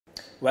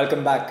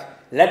Welcome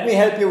back. Let me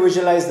help you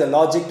visualize the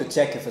logic to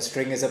check if a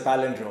string is a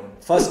palindrome.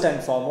 First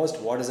and foremost,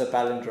 what is a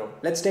palindrome?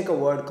 Let's take a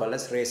word called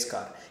as race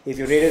car. If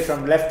you read it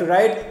from left to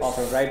right or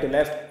from right to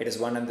left, it is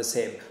one and the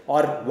same.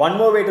 Or one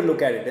more way to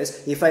look at it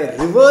is, if I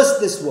reverse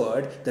this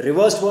word, the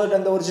reversed word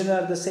and the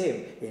original are the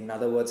same. In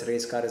other words,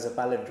 race car is a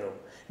palindrome.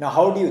 Now,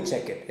 how do you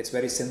check it? It's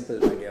very simple,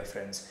 my dear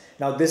friends.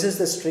 Now, this is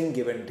the string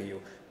given to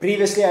you.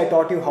 Previously, I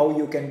taught you how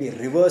you can be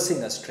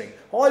reversing a string.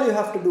 All you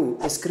have to do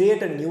is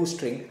create a new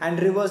string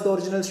and reverse the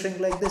original string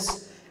like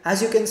this.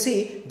 As you can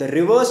see, the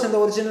reverse and the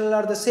original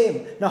are the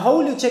same. Now, how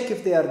will you check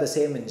if they are the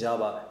same in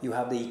Java? You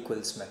have the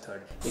equals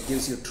method. It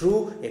gives you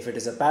true if it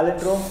is a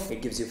palindrome.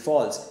 It gives you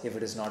false if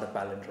it is not a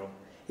palindrome.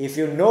 If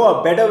you know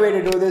a better way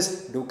to do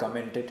this, do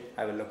comment it.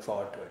 I will look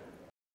forward to it.